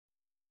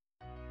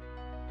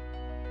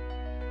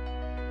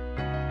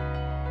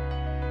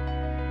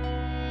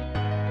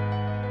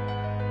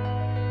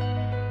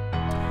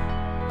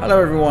Hello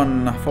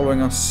everyone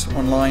following us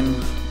online.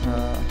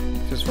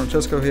 This is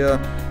Francesco here,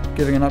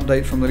 giving an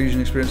update from the Legion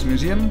Experience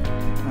Museum.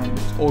 And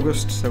it's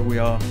August, so we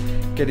are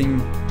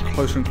getting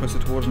closer and closer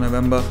towards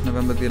November the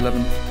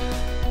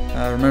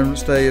 11th.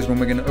 Remembrance Day is when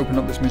we're going to open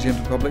up this museum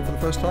to the public for the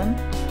first time.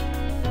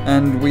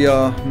 And we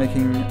are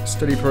making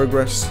steady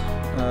progress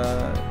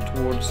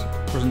towards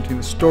presenting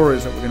the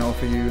stories that we're going to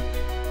offer you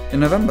in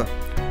November.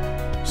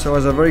 So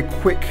as a very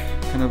quick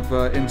kind of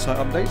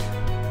insight update,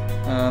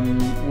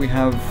 we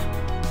have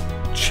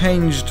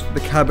changed the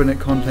cabinet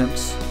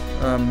contents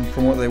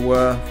from what they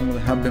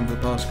have been for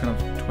the past kind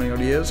of 20 odd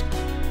years,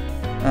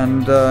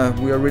 and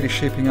we are really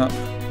shaping up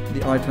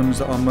the items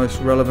that are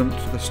most relevant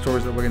to the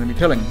stories that we're going to be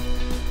telling.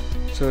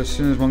 So as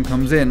soon as one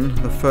comes in,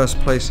 the first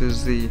place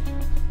is the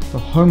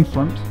home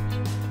front.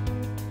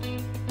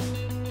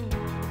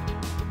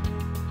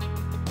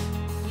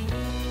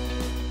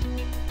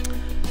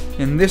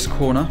 In this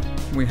corner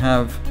we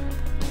have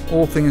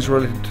all things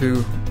related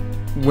to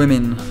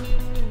women.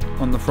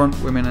 On the front,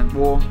 women at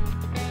war.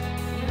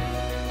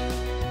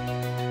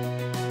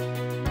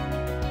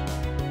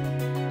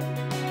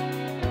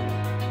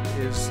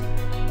 Is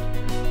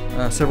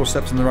several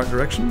steps in the right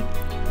direction.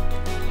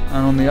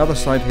 And on the other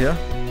side here,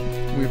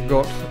 we've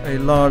got a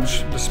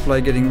large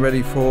display getting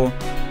ready for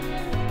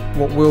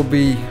what will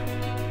be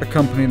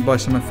accompanied by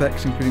some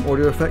effects, including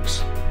audio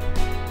effects.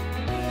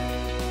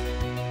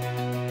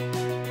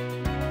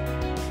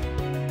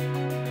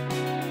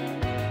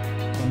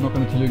 I'm not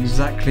going to tell you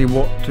exactly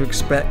what to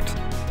expect,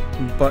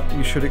 but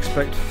you should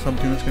expect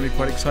something that's going to be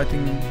quite exciting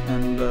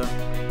and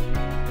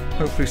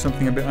hopefully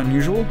something a bit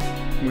unusual,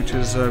 which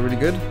is really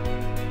good.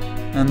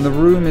 And the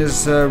room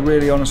is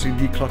really honestly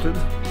decluttered.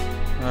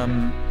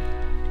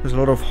 There's a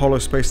lot of hollow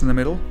space in the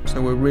middle,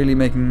 so we're really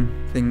making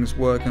things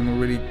work and we're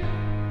really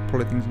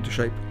pulling things into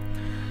shape.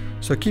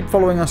 So keep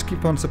following us,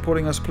 keep on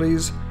supporting us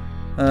please.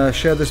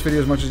 Share this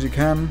video as much as you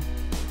can.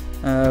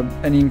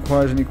 Any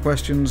inquiries, any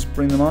questions,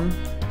 bring them on.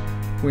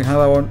 We have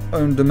our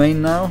own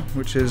domain now,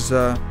 which is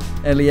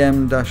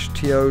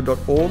lem-to.org.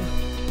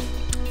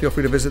 Feel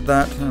free to visit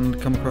that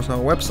and come across our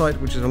website,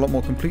 which is a lot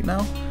more complete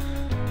now.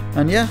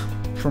 And yeah,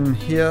 from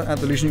here at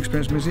the Legion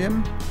Experience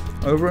Museum,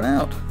 over and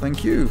out.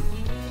 Thank you.